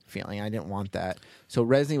action-y feeling. I didn't want that. So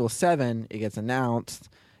Resident Evil 7, it gets announced,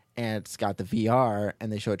 and it's got the VR,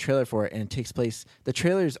 and they show a trailer for it, and it takes place. The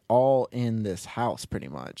trailer's all in this house, pretty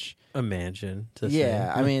much. A mansion.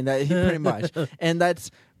 Yeah, I mean that pretty much, and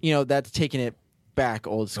that's taking it back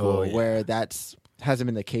old school, where that's hasn't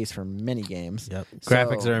been the case for many games. Yep. So,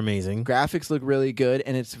 Graphics are amazing. Graphics look really good,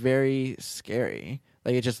 and it's very scary.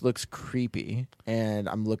 Like, it just looks creepy, and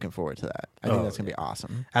I'm looking forward to that. I think that's gonna be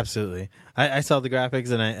awesome. Absolutely. I saw the graphics,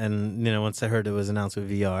 and once I heard it was announced with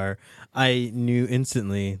VR, I knew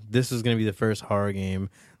instantly this was gonna be the first horror game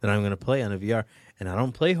that I'm gonna play on a VR. And I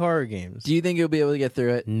don't play horror games. Do you think you'll be able to get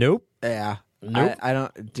through it? Nope. Yeah. Nope. I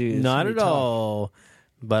don't. Dude, not at all.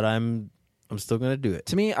 But I'm still gonna do it.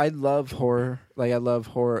 To me, I love horror. Like, I love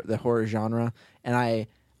the horror genre, and I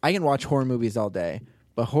can watch horror movies all day.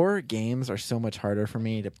 But horror games are so much harder for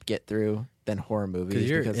me to get through than horror movies because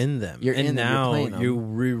you're in them. You're in them. Now you're playing them. you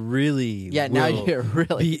really now you're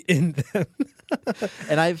really be in them.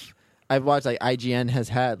 And I've watched, like, IGN has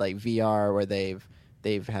had, like, VR where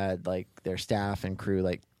they've had, like, their staff and crew,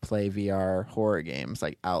 like, play VR horror games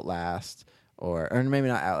like Outlast or maybe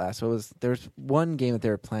not Outlast. There was one game that they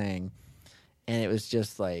were playing, and it was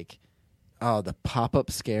just like, oh, the pop-up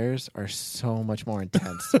scares are so much more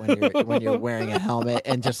intense when you're wearing a helmet,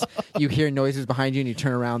 and just you hear noises behind you and you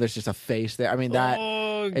turn around, there's just a face there. I mean,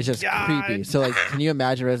 it's just creepy. So, like, can you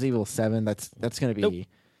imagine Resident Evil 7? That's going to be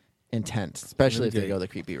intense, especially if they go the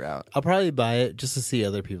creepy route. I'll probably buy it just to see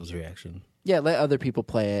other people's reaction. Yeah, let other people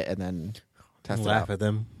play it and then test laugh it out. at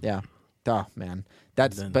them. Yeah. Oh, man.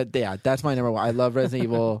 That's my number one. I love Resident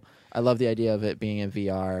Evil. I love the idea of it being in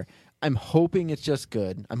VR. I'm hoping it's just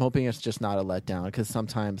good. I'm hoping it's just not a letdown, because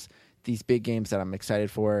sometimes these big games that I'm excited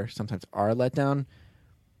for sometimes are a letdown.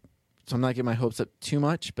 So I'm not getting my hopes up too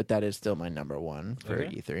much, but that is still my number one for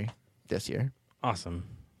E3 this year. Awesome.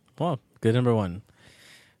 Well, good number one.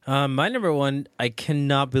 My number one, I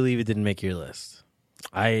cannot believe it didn't make your list.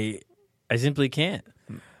 I simply can't.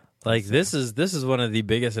 Like, this is one of the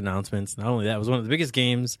biggest announcements. Not only that, it was one of the biggest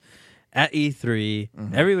games at E3.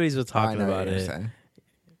 Mm-hmm. Everybody's was talking about it.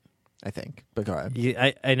 I think, but go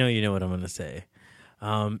ahead. I know you know what I'm going to say.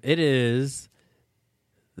 It is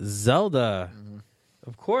Zelda. Mm-hmm.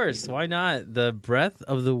 Of course, why not? The Breath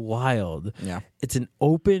of the Wild. Yeah. It's an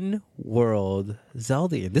open world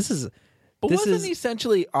Zelda. Wasn't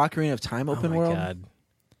essentially Ocarina of Time open world? Oh my God.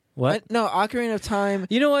 What? No, Ocarina of Time.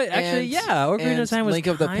 You know what? Actually, Ocarina of Time was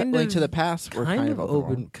Link to the Past were kind of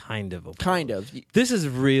open. Kind of open. Kind of. This is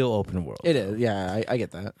real open world. It is. Yeah, I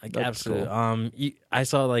get that. Like, absolutely. Cool. I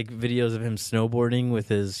saw, like, videos of him snowboarding with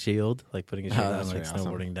his shield, like putting his shield on, like,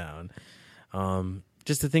 snowboarding down.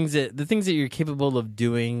 Just the things that you're capable of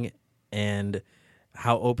doing and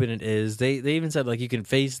how open it is. They even said, like, you can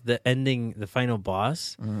face the final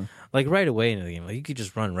boss, like, right away in the game. Like, you could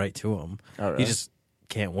just run right to him. Oh, really? You just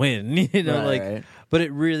can't win, right. But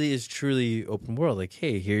it really is truly open world. Like,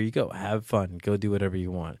 hey, here you go, have fun, go do whatever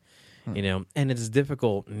you want, and it's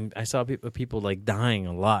difficult. And I saw people like dying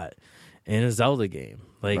a lot in a Zelda game,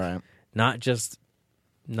 like not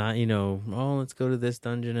let's go to this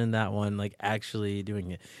dungeon and that one, like actually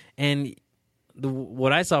doing it. And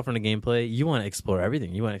what I saw from the gameplay, you want to explore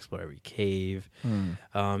everything. You want to explore every cave.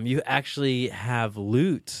 You actually have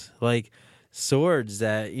loot, like swords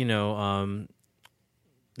that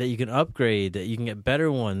that you can upgrade, that you can get better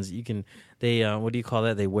ones. You can what do you call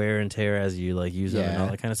that? They wear and tear as you like use them and all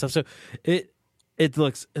that kind of stuff. So it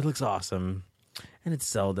looks awesome, and it's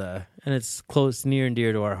Zelda, and it's close, near and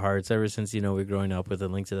dear to our hearts ever since we're growing up with A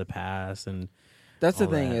Link to the Past, and that's the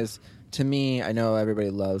thing is, to me, I know everybody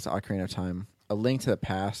loves Ocarina of Time. A Link to the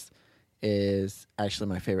Past is actually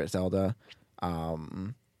my favorite Zelda.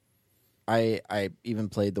 I even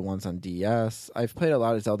played the ones on DS. I've played a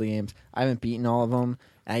lot of Zelda games. I haven't beaten all of them.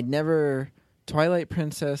 Twilight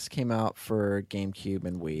Princess came out for GameCube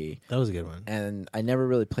and Wii. That was a good one. And I never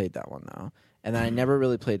really played that one, though. And then I never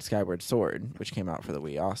really played Skyward Sword, which came out for the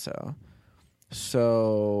Wii also.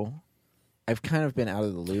 So I've kind of been out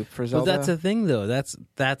of the loop for Zelda. Well, that's the thing, though.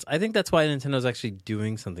 I think that's why Nintendo's actually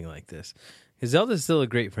doing something like this. Because Zelda's still a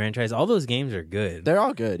great franchise. All those games are good. They're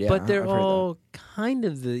all good, yeah. But they're all kind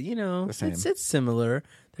of the same. It's similar.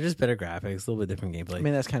 They're just better graphics, a little bit different gameplay. I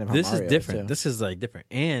mean, that's kind of how this Mario is different. Too. This is like different,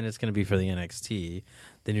 and it's going to be for the NXT,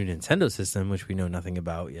 the new Nintendo system, which we know nothing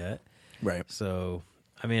about yet. Right. So,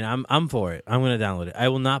 I mean, I'm for it. I'm going to download it. I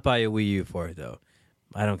will not buy a Wii U for it though.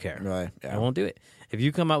 I don't care. Right. Yeah. I won't do it. If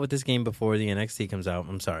you come out with this game before the NXT comes out,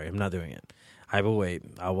 I'm sorry, I'm not doing it. I will wait.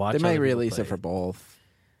 I'll watch. They might release it for both.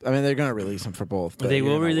 I mean, they're going to release them for both. They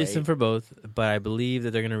will release them for both, but I believe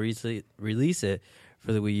that they're going to release it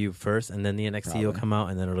for the Wii U first, and then the NXT will come out,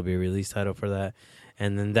 and then it'll be a release title for that,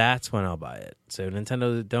 and then that's when I'll buy it. So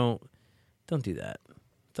Nintendo, don't do that.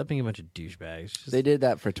 Stop being a bunch of douchebags. Just- They did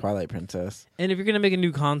that for Twilight Princess. And if you're gonna make a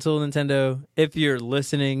new console, Nintendo, if you're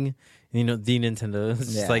listening, the Nintendo,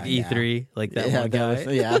 it's just like E3, like that one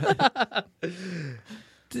guy.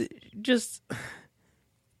 Just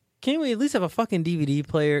can we at least have a fucking DVD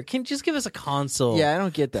player? Can just give us a console? Yeah, I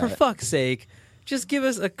don't get that. For fuck's sake, just give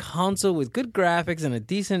us a console with good graphics and a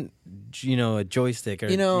decent, a joystick or a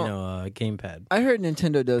gamepad. I heard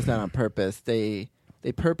Nintendo does that on purpose. They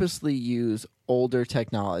purposely use older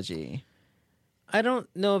technology. I don't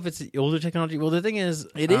know if it's older technology. Well, the thing is,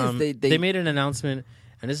 It is. They made an announcement,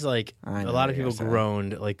 and it's like I a know lot what of people you're saying.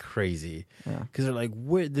 groaned like crazy Yeah. because they're like,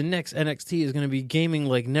 the next NXT is going to be gaming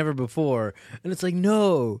like never before, and it's like,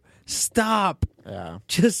 no, stop. Yeah.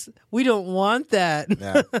 Just we don't want that.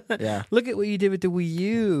 Yeah. Yeah. Look at what you did with the Wii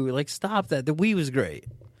U. Like, stop that. The Wii was great.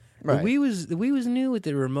 Right. The Wii was new with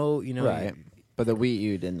the remote. Right. But the Wii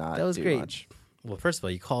U did not That was do great. much. Well, first of all,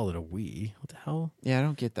 you call it a Wii. What the hell? Yeah, I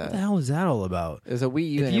don't get What the that. hell is that all about? It was a Wii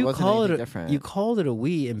U If and it you wasn't call anything it different. you called it a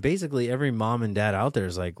Wii, and basically every mom and dad out there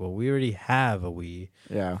is like, well, we already have a Wii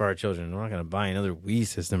Yeah. for our children. We're not going to buy another Wii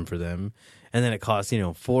system for them. And then it costs,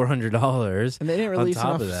 $400. And they didn't on release top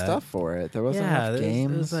enough of that. stuff for it. There wasn't Yeah, enough it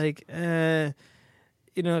games. was like, I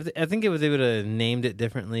think if they would have named it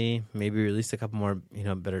differently, maybe released a couple more,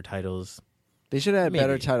 better titles. They should have had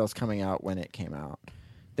better maybe. titles coming out when it came out.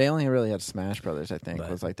 They only really had Smash Brothers, I think, But-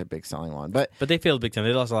 was like the big selling one. But But they failed big time.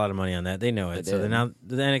 They lost a lot of money on that. They know it. They So did. now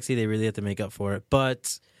the NXT, they really have to make up for it.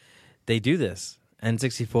 But they do this.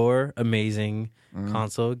 N64, amazing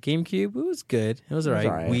console. GameCube, it was good. It was all right.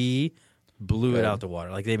 all right. Wii blew it Good. out the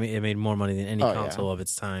water. Like it made more money than any Oh, console of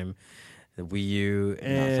its time. The Wii U,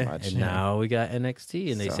 so much, and yeah. now we got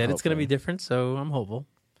NXT, and they So said it's going to be hopefully. different. So I'm hopeful.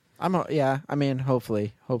 I mean,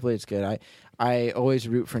 hopefully it's good. I always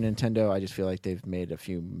root for Nintendo. I just feel like they've made a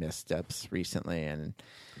few missteps recently, and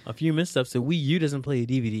A few missteps. The Wii U doesn't play a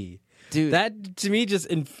DVD. dude, That to me just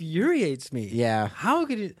infuriates me. yeah. How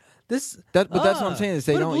could it? But that's what I'm saying is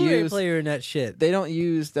they put don't a Blu-ray use. player in that shit. They don't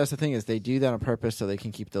use. That's the thing is they do that on purpose so they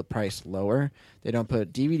can keep the price lower. They don't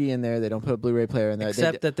put DVD in there. They don't put a Blu-ray player in there.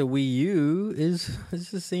 Except that the Wii U is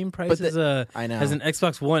the same price But as I know. as an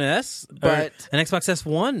Xbox One S, But- an Xbox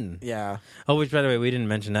S1. yeah, Oh, which by the way we didn't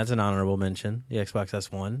mention. That's an honorable mention. The Xbox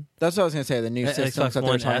S1. that's what I was gonna say. The new Xbox systems that they're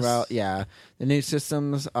One talking S. about. Yeah, the new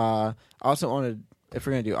systems. I also wanted, if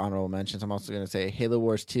we're gonna do honorable mentions, I'm also gonna say Halo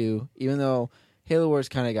Wars 2. Even though Halo Wars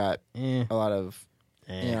kind of got Eh, a lot of,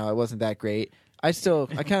 eh. it wasn't that great. I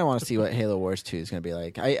kind of want to see what Halo Wars 2 is gonna be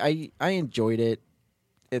like. I enjoyed it.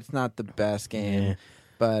 It's not the best game, Yeah.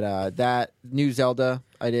 but that new Zelda,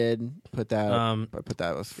 I did put that. I put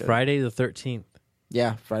that was good. Friday the 13th.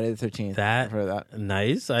 Yeah, Friday the 13th. That- I've heard of that.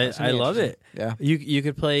 Nice. That's I gonna be love it. interesting. Yeah, You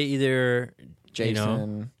could play either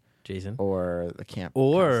Jason Jason or the camp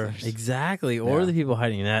or counselors. exactly or Yeah. the people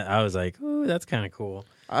hiding in that. I was like, ooh, that's kind of cool.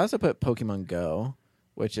 I also put Pokemon Go,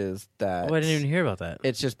 which is that. Oh, I didn't even hear about that.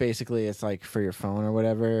 It's just basically it's like for your phone or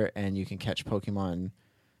whatever, and you can catch Pokemon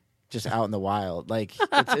just out in the wild. Like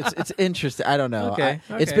it's interesting. I don't know. Okay,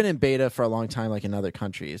 It's okay. been in beta for a long time, like in other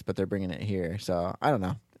countries, but they're bringing it here. So I don't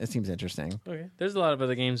know. It seems interesting. Okay. There's a lot of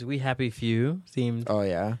other games. We Happy Few seems Oh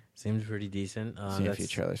yeah, pretty decent. seen a few That's-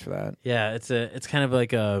 trailers for that. Yeah, it's kind of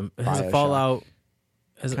like it has a BioShock. Fallout.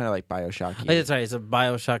 It's kind of like Bioshock. Oh, that's right. It's a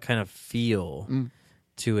BioShock kind of feel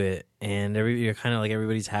to it, and you're kind of like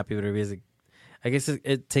everybody's happy, but everybody's like, I guess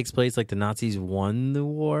it takes place like the Nazis won the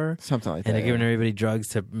war, Something like and that. they're giving everybody drugs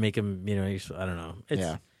to make them, I don't know.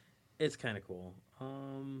 Yeah. It's kind of cool.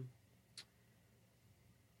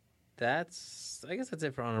 I guess that's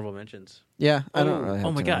it for honorable mentions. Yeah, I don't really. Have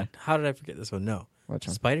Oh my too god, many. how did I forget this one? No, Which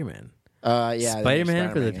one? Spider-Man. Yeah, the new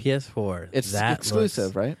Spider-Man for the Spider-Man. PS4. It's That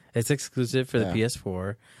exclusive, right? It's exclusive for the Yeah.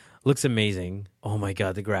 PS4. Looks amazing. Oh my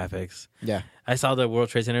god, the graphics. Yeah. I saw the World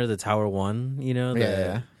Trade Center, the Tower 1,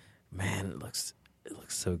 Yeah. Man, it looks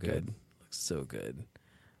so good. Looks so good.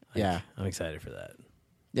 Yeah. I'm excited for that.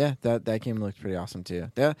 Yeah, that game looked pretty awesome too.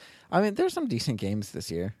 Yeah, I mean, there's some decent games this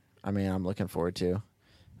year. I mean, I'm looking forward to.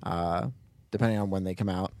 Depending on when they come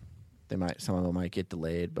out, some of them might get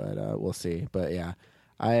delayed, but we'll see. But yeah,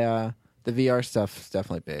 the VR stuff is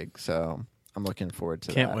definitely big, so I'm looking forward to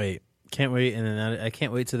that. Can't wait, and then I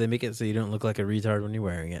can't wait till they make it so you don't look like a retard when you're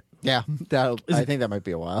wearing it. Yeah, I think that might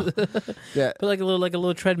be a while. Yeah, Put like a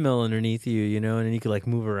little treadmill underneath you, and then you could like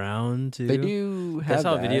move around too. they do I have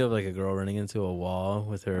saw a that. video of like a girl running into a wall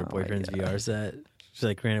with her Oh my boyfriend's God. VR set. She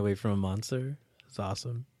like ran away from a monster. It's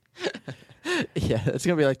awesome. Yeah, it's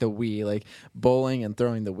gonna be like the Wii, like bowling and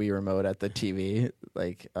throwing the Wii remote at the TV.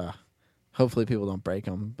 Like, hopefully people don't break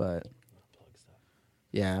them, but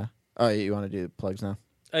yeah. Oh, you want to do plugs now?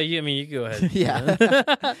 I mean, you go ahead.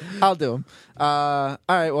 Yeah, I'll do them. All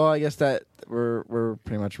right. Well, I guess that we're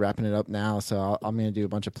pretty much wrapping it up now. So I'm going to do a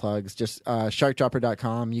bunch of plugs. Just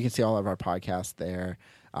sharkdropper.com. You can see all of our podcasts there.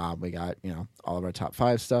 We got all of our top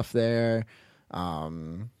 5 stuff there.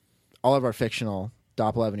 All of our fictional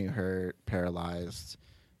Doppel Avenue Hurt, Paralyzed,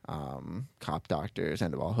 Cop Doctors,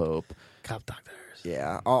 End of All Hope. Cop Doctors.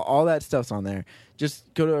 Yeah, all that stuff's on there.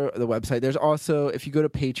 Just go to the website. There's also, if you go to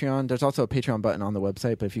Patreon, there's also a Patreon button on the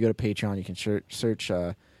website. But if you go to Patreon, you can search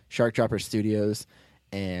Shark Dropper Studios.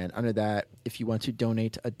 And under that, if you want to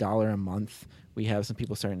donate $1 a month, we have some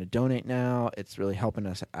people starting to donate now. It's really helping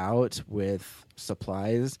us out with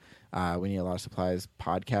supplies. We need a lot of supplies,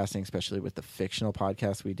 podcasting, especially with the fictional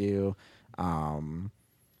podcasts we do.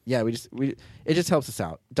 Yeah, it just helps us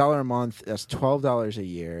out. $1 a month, that's $12 a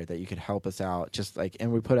year that you could help us out.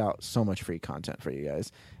 And we put out so much free content for you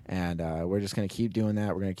guys. And we're just going to keep doing that.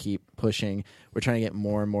 We're going to keep pushing. We're trying to get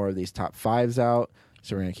more and more of these top 5s out.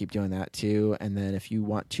 So we're going to keep doing that too. And then if you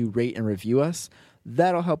want to rate and review us,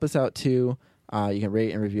 that'll help us out too. You can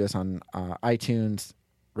rate and review us on iTunes.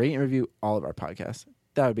 Rate and review all of our podcasts.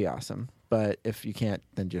 That would be awesome. But if you can't,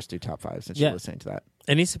 then just do top 5 since you're listening to that.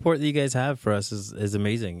 Any support that you guys have for us is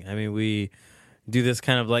amazing. I mean, we do this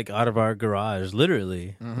kind of like out of our garage,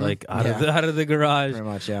 literally, like out of the garage. Pretty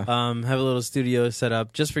much, yeah. Have a little studio set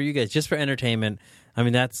up just for you guys, just for entertainment. I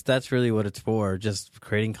mean, that's really what it's for, just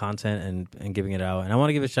creating content and giving it out. And I want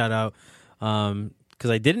to give a shout out because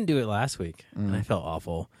I didn't do it last week, and I felt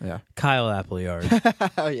awful. Yeah, Kyle Appleyard,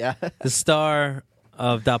 oh yeah, the star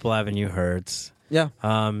of Doppel Avenue Hurts. Yeah,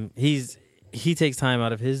 he takes time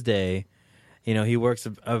out of his day. He works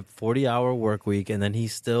a 40-hour work week, and then he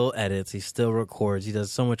still edits, he still records, he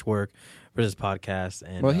does so much work for this podcast.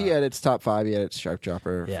 And he edits top 5, he edits Shark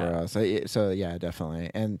Dropper for us. So yeah,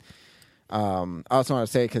 definitely. And I also want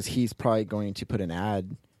to say, because he's probably going to put an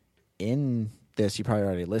ad in this, you probably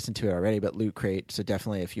already listened to it already, but Loot Crate. So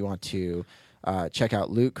definitely, if you want to check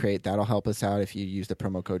out Loot Crate, that'll help us out if you use the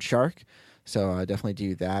promo code SHARK. So definitely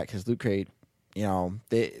do that, because Loot Crate,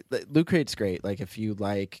 Loot Crate's great. Like, if you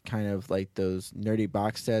like kind of like those nerdy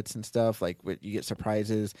box sets and stuff, like you get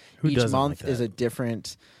surprises. Each month is a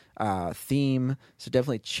different theme, so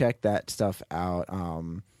definitely check that stuff out.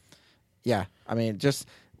 Yeah, I mean,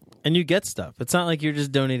 and you get stuff. It's not like you're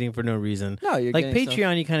just donating for no reason. No, you're like getting Patreon.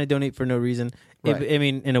 stuff. You kind of donate for no reason. Right. I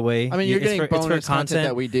mean, in a way. I mean, you're getting bonus it's for content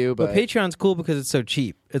that we do, but Patreon's cool because it's so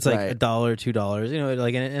cheap. It's like Right. $1, $2,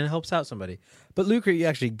 and it helps out somebody. But Loot Crate, you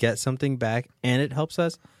actually get something back, and it helps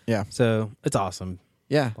us. Yeah. So it's awesome.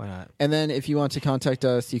 Yeah. Why not? And then if you want to contact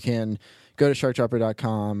us, you can go to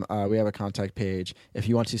sharkdropper.com. We have a contact page. If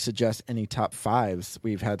you want to suggest any top 5s,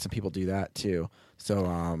 we've had some people do that too.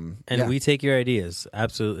 So, we take your ideas.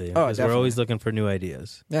 Absolutely. Because we're always looking for new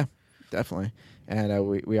ideas. Yeah, definitely. And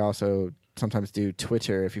we also sometimes do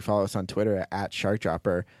Twitter. If you follow us on Twitter at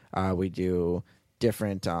SharkDropper, we do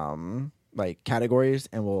different like categories,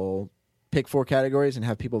 and we'll pick 4 categories and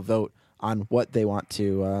have people vote on what they want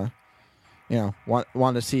to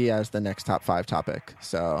want to see as the next top 5 topic.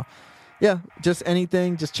 So yeah, just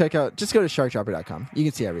anything, just go to sharkdropper.com. You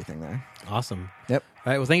can see everything there. Awesome. Yep.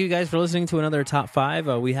 All right. Well, thank you guys for listening to another top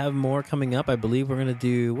 5. We have more coming up. I believe we're gonna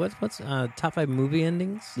do what's top 5 movie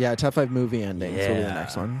endings. Yeah, top 5 movie endings will be the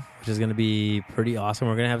next one, which is gonna be pretty awesome.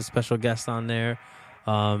 We're gonna have a special guest on there.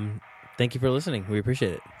 Thank you for listening. We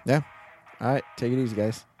appreciate it. Yeah. All right. Take it easy,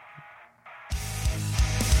 guys.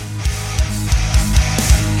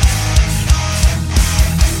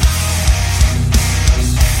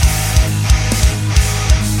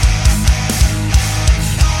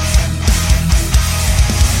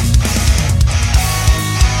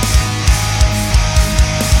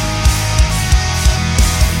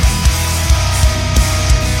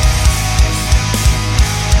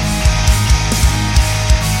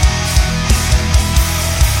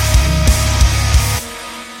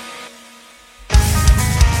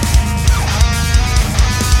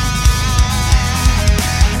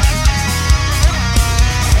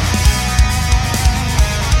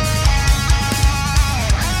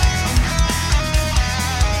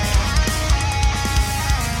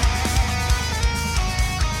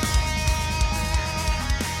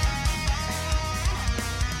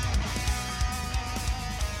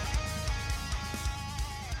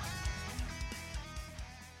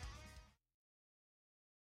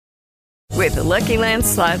 With the Lucky Land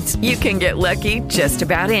Slots, you can get lucky just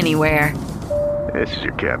about anywhere. This is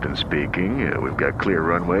your captain speaking. We've got clear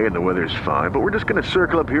runway and the weather's fine, but we're just going to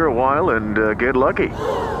circle up here a while and get lucky.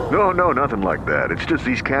 No, nothing like that. It's just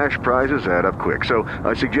these cash prizes add up quick. So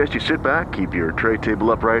I suggest you sit back, keep your tray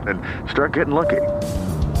table upright, and start getting lucky.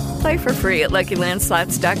 Play for free at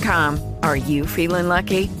LuckyLandSlots.com. Are you feeling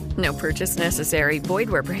lucky? No purchase necessary. Void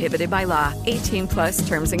where prohibited by law. 18 plus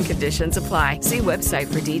terms and conditions apply. See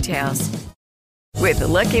website for details. With the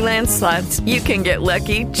Lucky Land Slots, you can get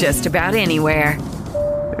lucky just about anywhere.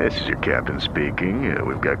 This is your captain speaking.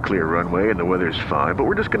 We've got clear runway and the weather's fine, but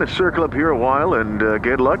we're just going to circle up here a while and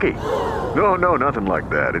get lucky. No, nothing like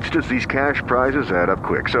that. It's just these cash prizes add up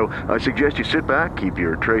quick. So I suggest you sit back, keep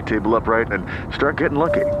your tray table upright, and start getting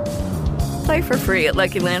lucky. Play for free at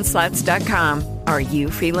LuckyLandSlots.com. Are you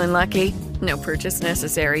feeling lucky? No purchase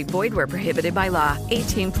necessary. Void where prohibited by law.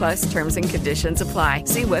 18 plus terms and conditions apply.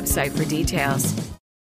 See website for details.